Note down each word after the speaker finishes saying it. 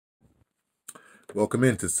Welcome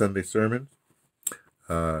into Sunday Sermon.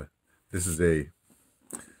 This is a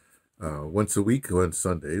once a week on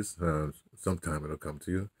Sundays. Sometime it'll come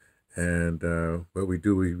to you. And what we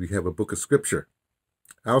do, we have a book of scripture.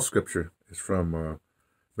 Our scripture is from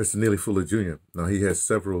Mr. Neely Fuller Jr. Now, he has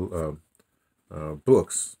several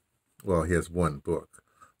books. Well, he has one book,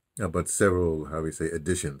 but several, how we say,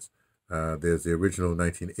 editions. There's the original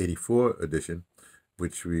 1984 edition,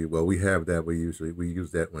 which we have that. We use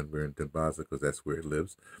that when we're in DeBrother because that's where it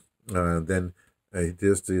lives. Then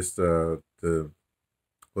there's there's the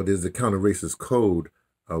Counter Racist Code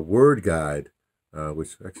word guide,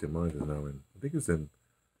 which actually mine is now in. I think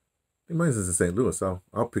mine is in St. Louis. I'll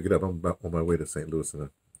pick it up. I'm about on my way to St. Louis in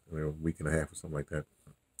a week and a half or something like that.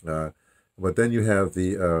 But then you have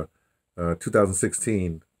the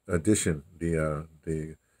 2016 edition, the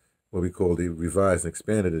what we call the revised and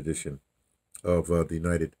expanded edition of the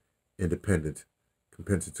United Independent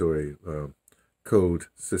Compensatory Code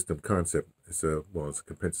System Concept. It's a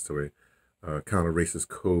compensatory counter-racist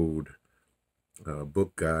code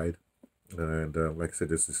book guide. And like I said,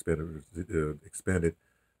 this expanded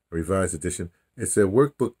revised edition. It's a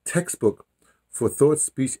workbook textbook for thought,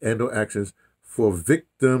 speech, and/or actions for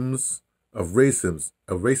victims of racism,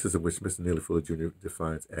 which Mr. Neely Fuller Jr.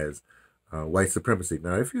 defines as white supremacy.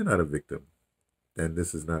 Now, if you're not a victim, then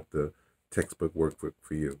this is not the textbook workbook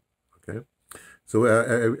for you. Okay, so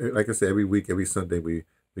like I said, every week, every Sunday, we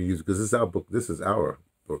use, because this is our book. This is our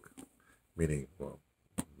book, meaning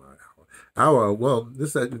my hour. Well,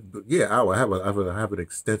 this hour. I have an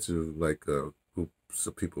extensive groups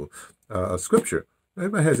of people. Scripture.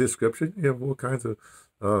 Everybody has their scripture. You have all kinds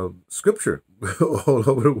of scripture all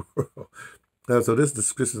over the world. So this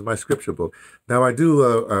is my scripture book. Now I do.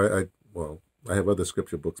 I have other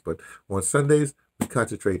scripture books, but on Sundays we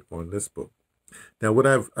concentrate on this book. Now, what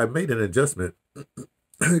I've made an adjustment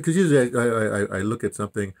because usually I look at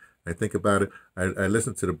something, I think about it, I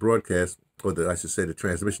listen to the broadcast, or I should say the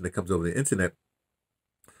transmission that comes over the internet,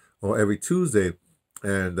 or every Tuesday,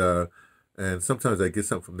 and sometimes I get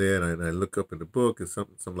something from there, and I look up in the book and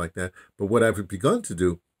something like that. But what I've begun to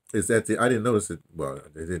do is I didn't notice it. Well,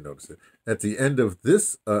 I didn't notice it at the end of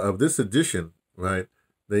this edition, right?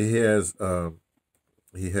 He has a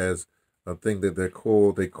thing that they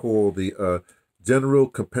call the general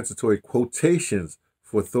compensatory quotations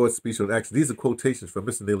for thought, speech, and action. These are quotations from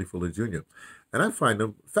Mr. Neely Fuller Jr., and I find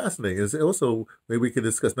them fascinating. It's also maybe we can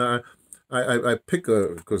discuss. Now, I pick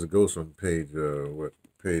because it goes from page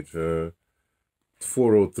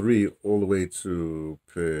 403 all the way to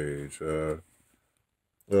page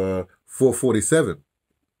 447.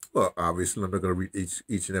 Well, obviously, I'm not going to read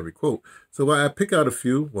each and every quote. So I pick out a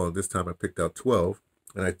few. Well, this time I picked out 12,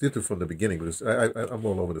 and I did it from the beginning. Because I'm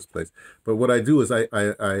all over this place. But what I do is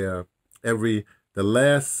the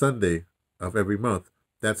last Sunday of every month,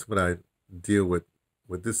 that's when I deal with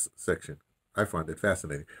this section. I find it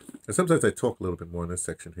fascinating, and sometimes I talk a little bit more in this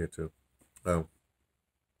section here too. So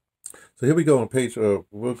here we go on page.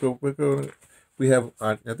 We have.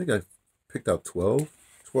 I think I picked out 12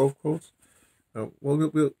 quotes. We'll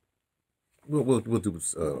do what do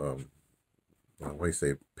you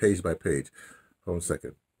say, page by page. Hold on a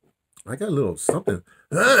second. I got a little something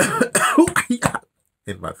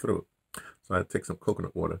in my throat, so I take some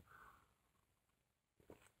coconut water.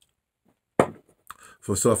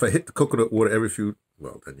 So if I hit the coconut water every few,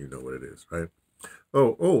 well, then you know what it is, right?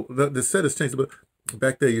 The set has changed, but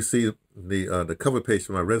back there you see the cover page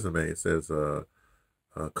for my resume. It says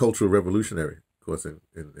cultural revolutionary. Of course, in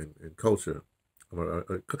culture.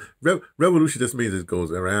 Revolution just means it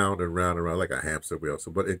goes around and round and round like a hamster wheel.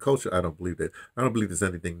 So, but in culture, I don't believe that. I don't believe there's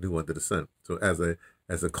anything new under the sun. So, as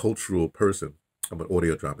a cultural person, I'm an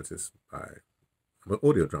audio dramatist. I'm an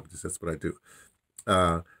audio dramatist. That's what I do.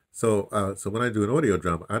 So when I do an audio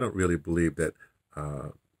drama, I don't really believe that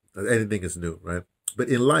anything is new, right? But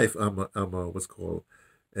in life, I'm a what's called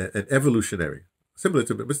an evolutionary. Similar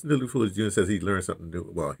to Mr. Neely Fuller Jr. says he learned something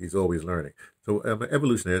new. Well, he's always learning. So I'm an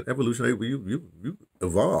evolutionary. Evolutionary, you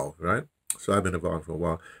evolve, right? So I've been evolving for a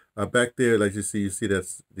while. Back there, like you see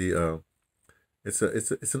that's the it's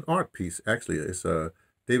an art piece actually. It's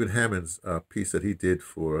David Hammond's piece that he did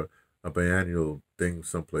for a biannual thing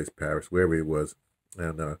someplace, Paris, wherever it was,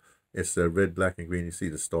 and it's red, black, and green. You see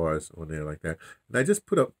the stars on there like that. And I just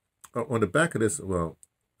put up on the back of this. Well,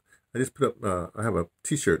 I just put up. I have a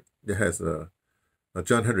T-shirt that has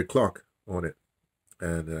John Henry Clark on it,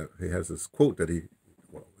 and he has this quote that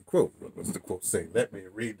quote. What's the quote say? Let me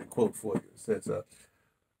read the quote for you. It says,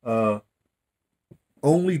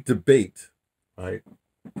 "Only debate, right?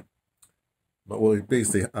 Well,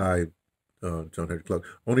 basically, John Henry Clark,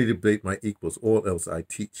 only debate my equals, all else I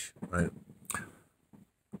teach, right?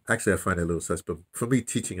 actually, I find that a little sus, but for me,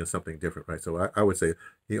 teaching is something different, right? So I would say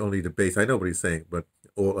he only debates. I know what he's saying, but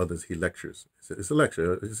all others he lectures. It's a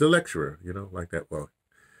lecture. It's a lecturer, like that. Well,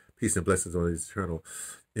 peace and blessings on his eternal,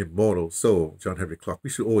 immortal soul, John Henry Clark. We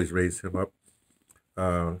should always raise him up.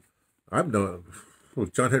 John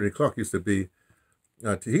Henry Clark used to be.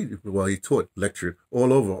 He taught, lectured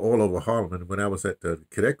all over Harlem. And when I was at the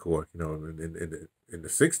Cadet Corps, in the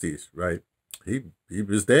 '60s, right? He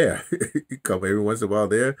was there. He'd come every once in a while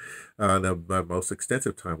there. My most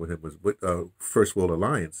extensive time with him was with First World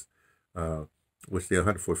Alliance, which they're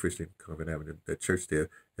 104th Street, Convent Avenue, that church there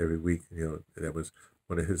every week. That was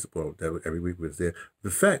one of his. Well, every week was there. The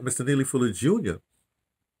fact, Mr. Neely Fuller Jr.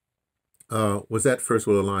 Was at First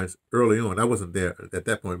World Alliance early on. I wasn't there at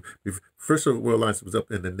that point. First World Alliance was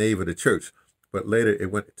up in the nave of the church, but later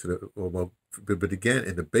it went to but again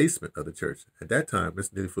in the basement of the church. At that time,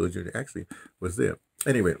 Mr. Neely Fuller Jr. actually was there.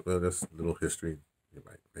 Anyway, well, that's a little history you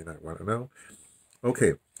may not want to know.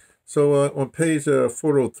 Okay, so on page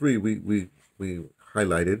 403, we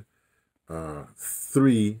highlighted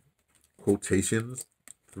 3 quotations,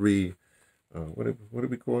 3 what do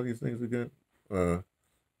we call these things again? A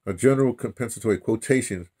general compensatory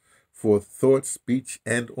quotation for thought, speech,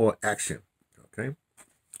 and or action. Okay.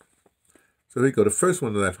 So there you go. The first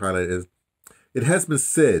one that I've highlighted is, it has been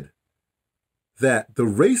said that the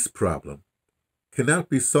race problem cannot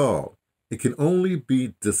be solved. It can only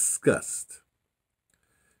be discussed.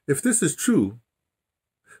 If this is true,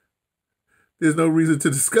 there's no reason to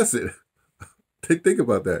discuss it. Think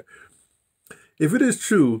about that. If it is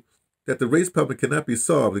true that the race problem cannot be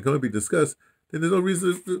solved, it can only be discussed, then there's no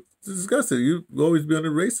reason to discuss it. You always be under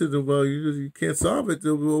racism. Well, you can't solve it.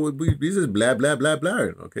 This is blah, blah, blah, blah.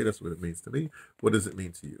 Okay, that's what it means to me. What does it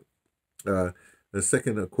mean to you? The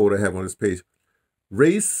second quote I have on this page: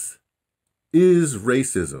 race is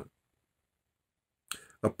racism.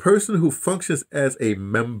 A person who functions as a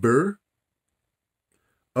member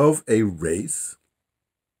of a race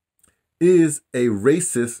is a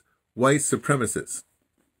racist white supremacist.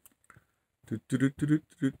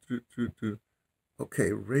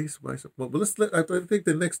 Okay, race, white. Well, I think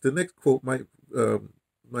the next quote might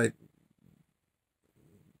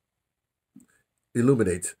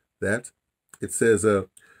illuminate that. It says,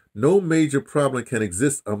 "No major problem can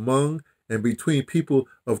exist among and between people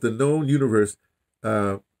of the known universe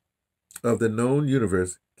can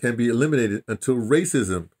be eliminated until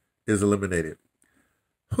racism is eliminated."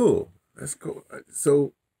 Oh, that's cool.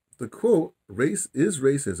 So the quote, "Race is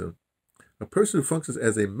racism. A person who functions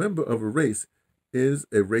as a member of a race is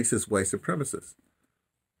a racist white supremacist."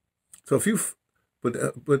 So if you,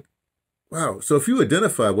 wow. So if you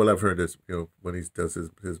identify, well, I've heard this, when he does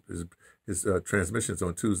his transmissions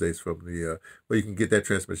on Tuesdays from the, well, you can get that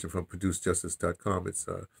transmission from producejustice.com. It's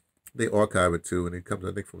they archive it too, and it comes,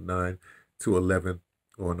 I think, from 9 to 11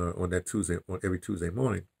 on that Tuesday, on every Tuesday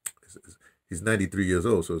morning. He's 93 years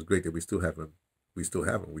old, so it's great that we still have him. We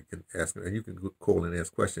can ask him, and you can call and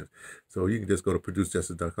ask questions. So you can just go to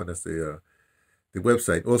producejustice.com. That's the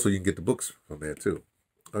website. Also, you can get the books from there too.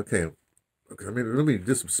 Okay. Let me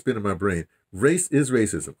just spin in my brain. Race is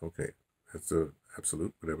racism. Okay, that's a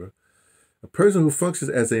absolute whatever. A person who functions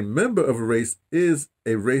as a member of a race is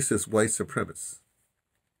a racist white supremacist.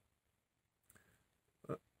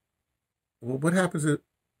 Well, what happens if?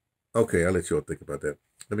 Okay, I'll let you all think about that.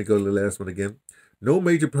 Let me go to the last one again. No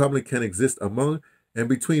major problem can exist among and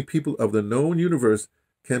between people of the known universe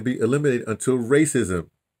can be eliminated until racism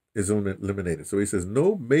is eliminated. So he says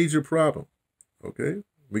no major problem. Okay,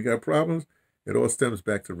 we got problems. It all stems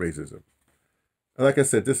back to racism. Like I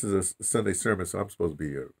said, this is a Sunday sermon, so I'm supposed to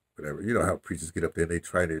be whatever. You know how preachers get up there and they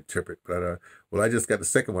try to interpret. But well, I just got the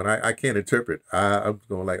second one. I can't interpret. I'm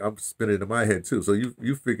spinning it in my head too. So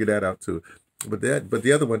you figure that out too. But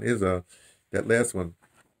the other one is that last one.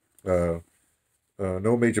 No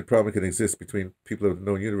major problem can exist between people of the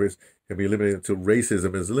known universe can be eliminated until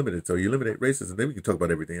racism is eliminated. So you eliminate racism, then we can talk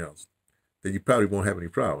about everything else. Then you probably won't have any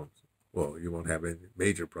problems. Well, you won't have any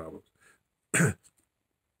major problems.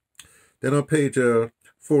 Then on page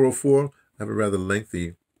 404, I have a rather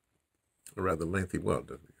lengthy one.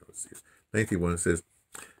 It says,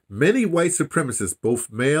 many white supremacists,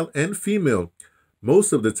 both male and female,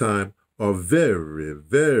 most of the time are very,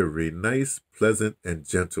 very nice, pleasant, and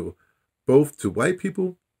gentle, both to white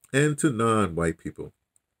people and to non-white people.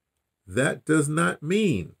 That does not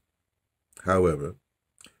mean, however,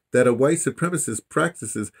 that a white supremacist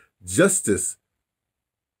practices justice.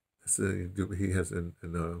 He has in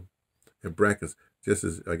brackets, just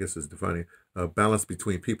as I guess is defining balance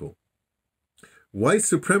between people. White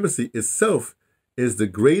supremacy itself is the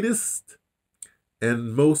greatest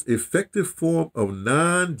and most effective form of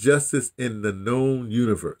non-justice in the known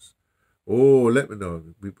universe. Oh, let me know.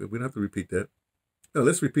 We don't have to repeat that. No,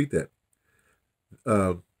 let's repeat that.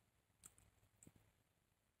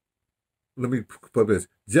 Let me put this.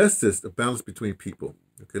 Justice, the balance between people.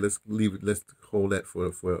 Okay, let's leave it. Let's hold that for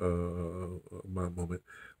a moment.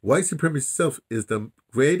 White supremacy itself is the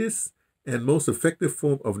greatest and most effective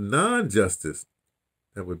form of non-justice.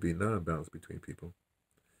 That would be non-balance between people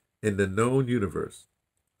in the known universe.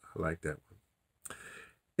 I like that one.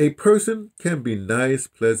 A person can be nice,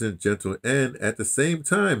 pleasant, gentle, and at the same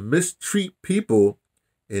time mistreat people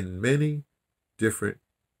in many different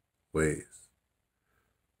ways,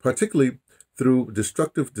 particularly through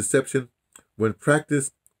destructive deception when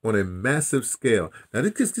practiced on a massive scale. Now,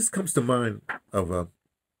 this comes to mind of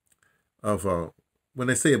when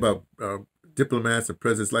they say about diplomats and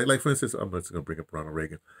presidents, like for instance, I'm just going to bring up Ronald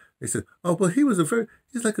Reagan. They said, "Oh, but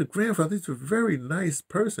he's like a grandfather. He's a very nice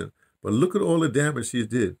person, but look at all the damage he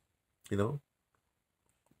did." You know.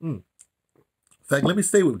 In fact, let me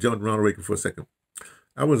stay with Ronald Reagan for a second.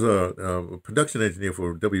 I was a production engineer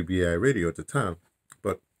for WBI Radio at the time,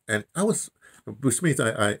 which means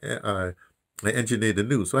I engineered the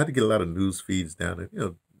news, so I had to get a lot of news feeds down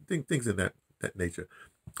and things in that nature.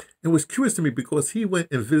 It was curious to me because he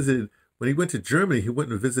went and visited, when he went to Germany, he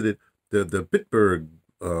went and visited the Bitburg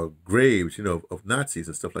graves, of Nazis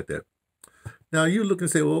and stuff like that. Now you look and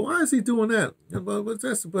say, well, why is he doing that?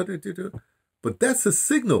 But that's a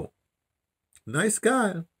signal. Nice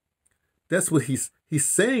guy. That's what he's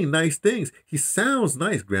saying nice things. He sounds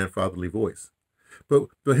nice, grandfatherly voice. But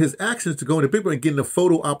his actions to go into Bitburg and getting a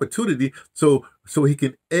photo opportunity so he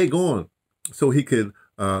can egg on, so he can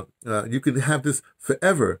you can have this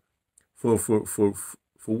forever for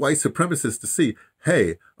white supremacists to see,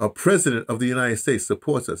 hey, a president of the United States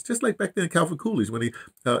supports us. Just like back then Calvin Coolidge when he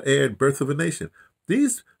aired Birth of a Nation.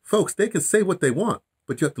 These folks, they can say what they want,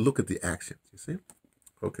 but you have to look at the actions, you see?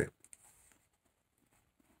 Okay.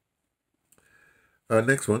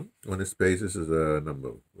 Next one on this page, this is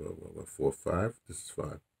number 4 or 5. This is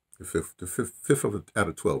 5. The fifth out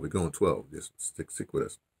of 12. We're going 12. Just stick with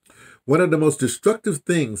us. One of the most destructive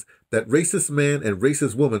things that racist man and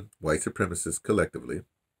racist woman, white supremacists collectively,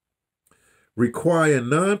 require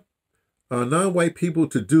non-white people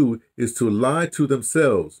to do is to lie to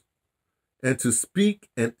themselves and to speak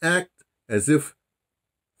and act as if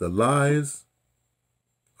the lies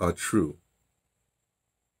are true.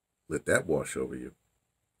 Let that wash over you.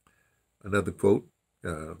 Another quote,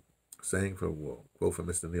 quote from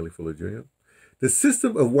Mr. Neely Fuller Jr. The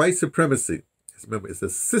system of white supremacy, remember, it's a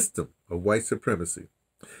system of white supremacy,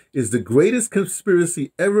 is the greatest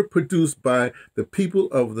conspiracy ever produced by the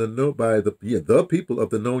people of the people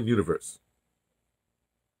of the known universe.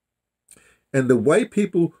 And the white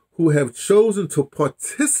people who have chosen to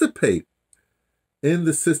participate in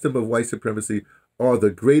the system of white supremacy are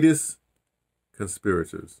the greatest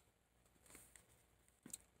conspirators.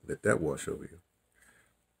 Let that wash over you.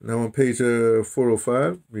 Now on page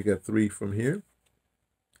 405, we got 3 from here.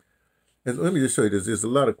 And let me just show you this. There's a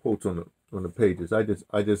lot of quotes on the pages. I just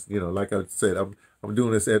like I said, I'm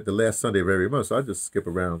doing this at the last Sunday of every month, so I just skip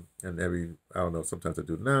around and sometimes I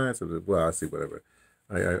do 9, I see whatever.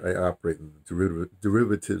 I operate in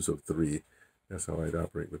derivatives of 3. That's how I'd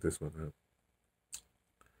operate with this one. Huh?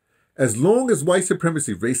 As long as white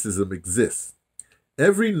supremacy racism exists,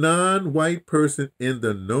 every non-white person in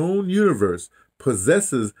the known universe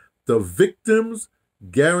possesses the victim's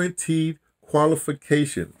guaranteed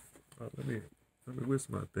qualification. Let me where's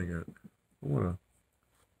my thing at?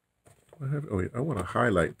 I want to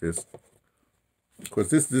highlight this because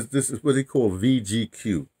this is what they call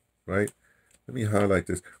VGQ, right? Let me highlight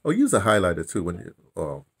this. Oh, use a highlighter too when you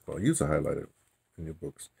use a highlighter in your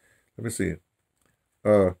books. Let me see.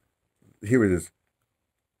 Here it is.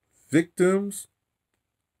 Victims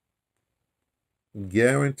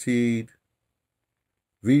guaranteed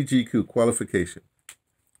VGQ qualification.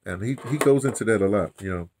 And he goes into that a lot,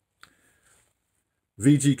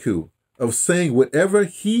 VGQ, of saying whatever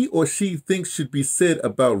he or she thinks should be said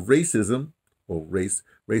about racism or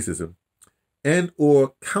racism and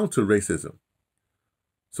or counter racism.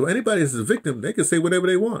 So anybody that's a victim, they can say whatever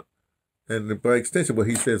they want. And by extension, what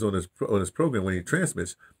he says on his program when he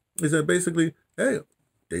transmits is that basically, hey,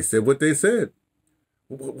 they said what they said.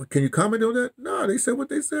 Can you comment on that? No, they said what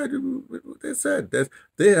they said. They said that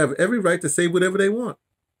they have every right to say whatever they want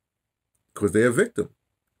because they're a victim,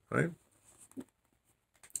 right?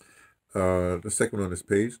 The second one on this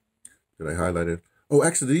page that I highlighted. Oh,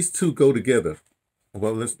 actually, these two go together.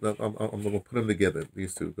 Well, I'm going to put them together.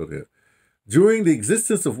 These two go together. During the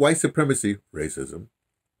existence of white supremacy, racism,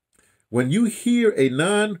 When you hear a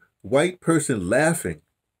non-white person laughing,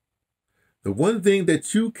 the one thing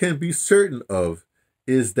that you can be certain of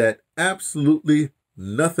is that absolutely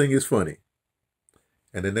nothing is funny.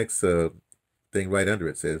 And the next thing right under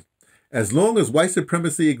it says, as long as white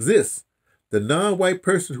supremacy exists, the non-white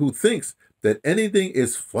person who thinks that anything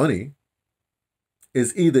is funny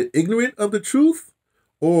is either ignorant of the truth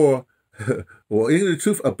or ignorant of the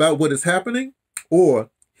truth about what is happening, or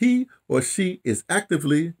he or she is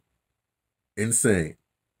actively insane.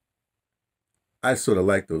 I sort of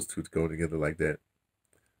like those two going together like that.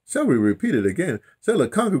 Shall we repeat it again? Shall the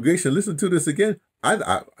congregation listen to this again?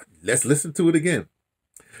 Let's listen to it again.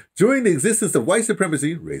 During the existence of white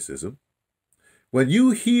supremacy, racism, when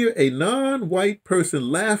you hear a non-white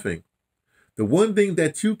person laughing, the one thing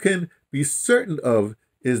that you can be certain of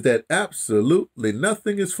is that absolutely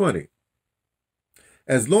nothing is funny.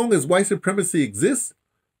 As long as white supremacy exists,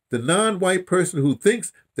 the non-white person who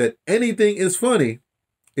thinks that anything is funny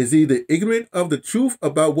is either ignorant of the truth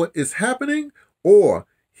about what is happening, or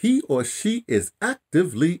he or she is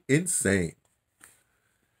actively insane.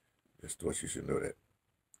 Just thought you should know that.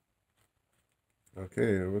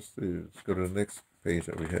 Okay, let's see. Let's go to the next page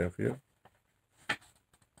that we have here.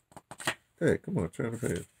 Hey, come on, turn the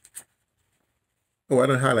page. Oh, I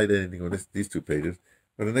don't highlight anything on these two pages.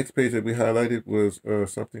 But the next page that we highlighted was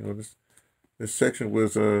something on this section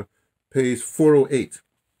was page 408.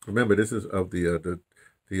 Remember, this is of the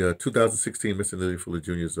 2016 Mr. Neely Fuller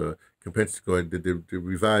Jr.'s compensatory, the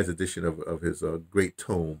revised edition of his great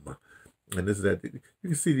tome. And this is that you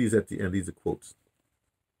can see these at the end. These are quotes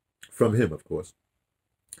from him, of course.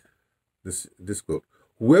 This quote: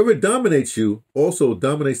 whoever dominates you also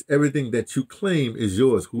dominates everything that you claim is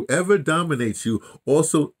yours. Whoever dominates you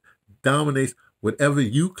also dominates whatever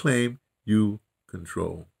you claim you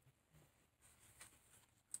control.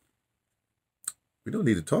 We don't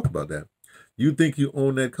need to talk about that. You think you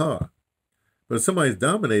own that car, but if somebody's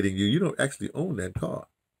dominating you, you don't actually own that car.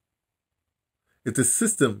 If the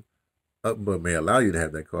system may allow you to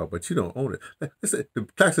have that car, but you don't own it. The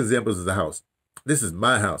tax example is the house. This is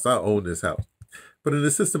my house. I own this house. But in the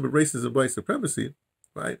system of racism and white supremacy,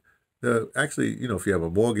 right? Actually, if you have a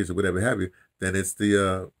mortgage or whatever have you, then it's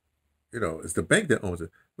the it's the bank that owns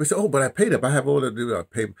it. We say, oh, but I paid up. I have all the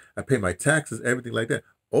I pay my taxes, everything like that.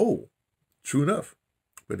 Oh, true enough.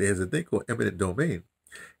 But there's a thing called eminent domain.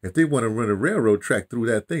 If they want to run a railroad track through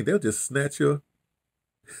that thing, they'll just snatch your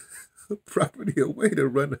property away to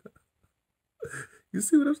run. You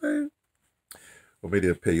see what I'm saying? Or maybe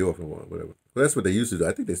they'll pay you off or whatever. Well, that's what they used to do.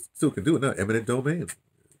 I think they still can do it now. Eminent domain,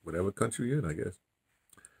 whatever country you're in, I guess.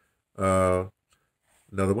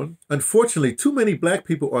 Another one. Unfortunately, too many black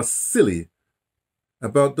people are silly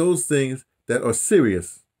about those things that are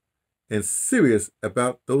serious, and serious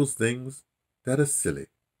about those things that are silly.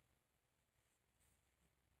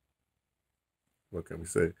 What can we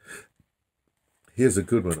say? Here's a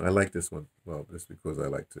good one. I like this one. Well, just because I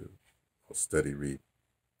like to read.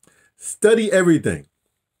 Study everything.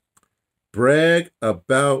 Brag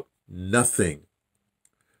about nothing.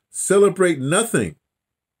 Celebrate nothing.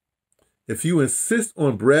 If you insist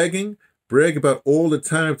on bragging, brag about all the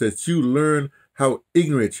times that you learn how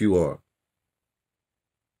ignorant you are.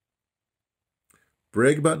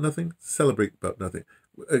 Brag about nothing, celebrate about nothing.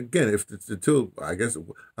 Again, if it's until, I guess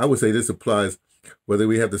I would say this applies whether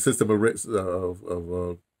we have the system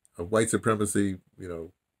of white supremacy,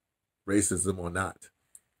 racism or not,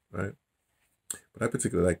 right? But I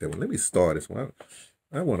particularly like that one. Let me star this one.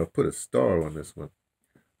 I want to put a star on this one.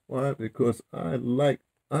 Why? Because I like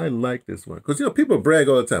this one. Because people brag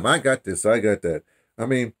all the time. I got this. I got that. I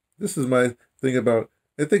mean, this is my thing about.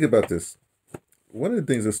 And think about this. One of the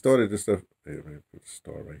things that started this stuff. Hey, let me put a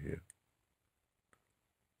star right here.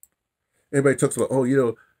 Everybody talks about,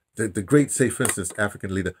 the great, say for instance,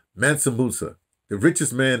 African leader Mansa Musa, the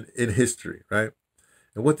richest man in history, right?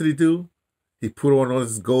 And what did he do? He put on all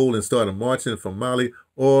this gold and started marching from Mali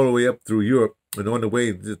all the way up through Europe and on the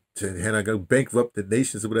way to bankrupt the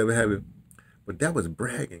nations or whatever have you. But that was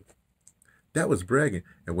bragging. That was bragging.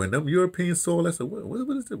 And when them Europeans saw that, said,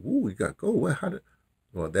 what is this? Ooh, you got gold.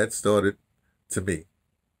 Well, that started to me.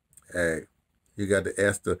 Hey, you got to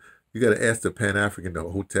ask the Pan-African, the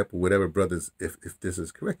Hotep, or whatever brothers, if this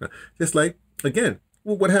is correct. Now, just like, again,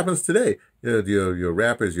 what happens today? Your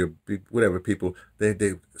rappers, your big whatever people,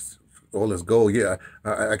 they all this gold. Yeah,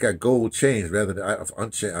 I got gold chains rather than I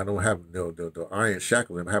don't have the iron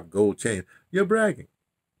shackles. I have gold chains. You're bragging.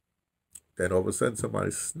 Then all of a sudden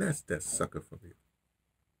somebody snatched that sucker from you.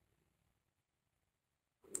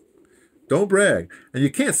 Don't brag. And you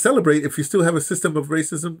can't celebrate if you still have a system of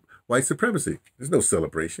racism, white supremacy. There's no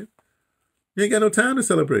celebration. You ain't got no time to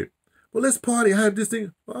celebrate. Well, let's party. I have this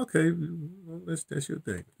thing. Well, okay, well, that's your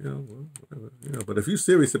thing. Well, whatever. But if you're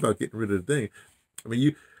serious about getting rid of the thing, I mean,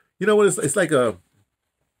 you know what? It's like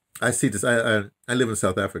I see this. I live in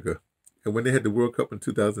South Africa, and when they had the World Cup in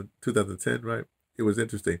 2010, right? It was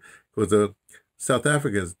interesting because the South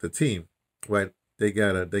Africans, the team, right? They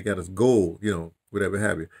got us gold, whatever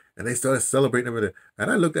have you, and they started celebrating everything.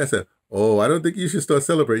 And I looked, I said, "Oh, I don't think you should start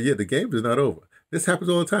celebrating yet. The game is not over. This happens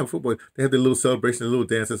all the time. Football, they have their little celebration, their little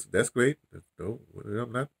dances. That's great. No,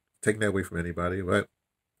 I'm not taking that away from anybody, right?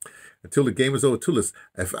 Until the game is over.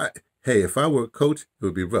 If I were a coach, it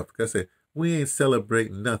would be rough. Because I say we ain't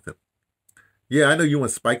celebrating nothing. Yeah, I know you want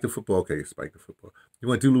to spike the football. Okay, spike the football. You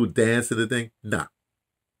want to do a little dance to the thing? Nah.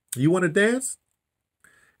 You want to dance?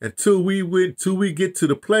 Until we get to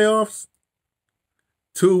the playoffs,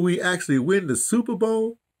 till we actually win the Super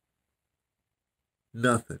Bowl,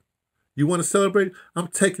 nothing. You want to celebrate? I'm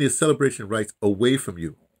taking your celebration rights away from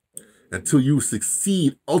you until you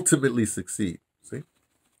succeed, ultimately succeed. See?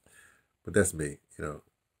 But that's me,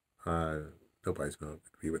 nobody's going to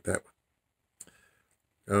agree with that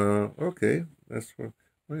one. Okay, that's one.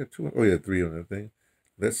 We have two. Oh, yeah, three on that thing.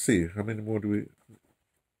 Let's see. How many more do we?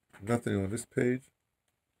 Nothing on this page.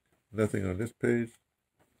 Nothing on this page.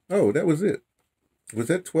 Oh, that was it. Was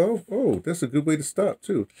that 12? Oh, that's a good way to stop,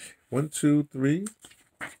 too. 1, 2, 3,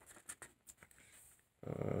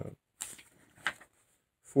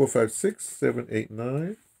 4, 5, 6, 7, 8,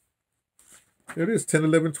 9. There it is, 10,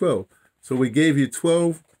 11, 12. So we gave you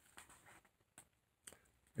 12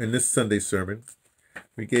 in this Sunday sermon.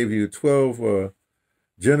 We gave you 12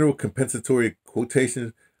 general compensatory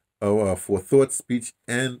quotations for thought, speech,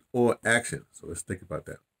 and or action. So let's think about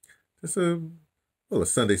that. It's a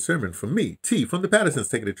Sunday sermon from me, T, from the Pattersons,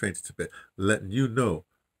 taking the train to Tibet, letting you know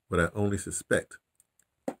what I only suspect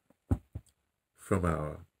from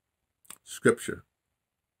our scripture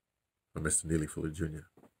from Mr. Neely Fuller Jr.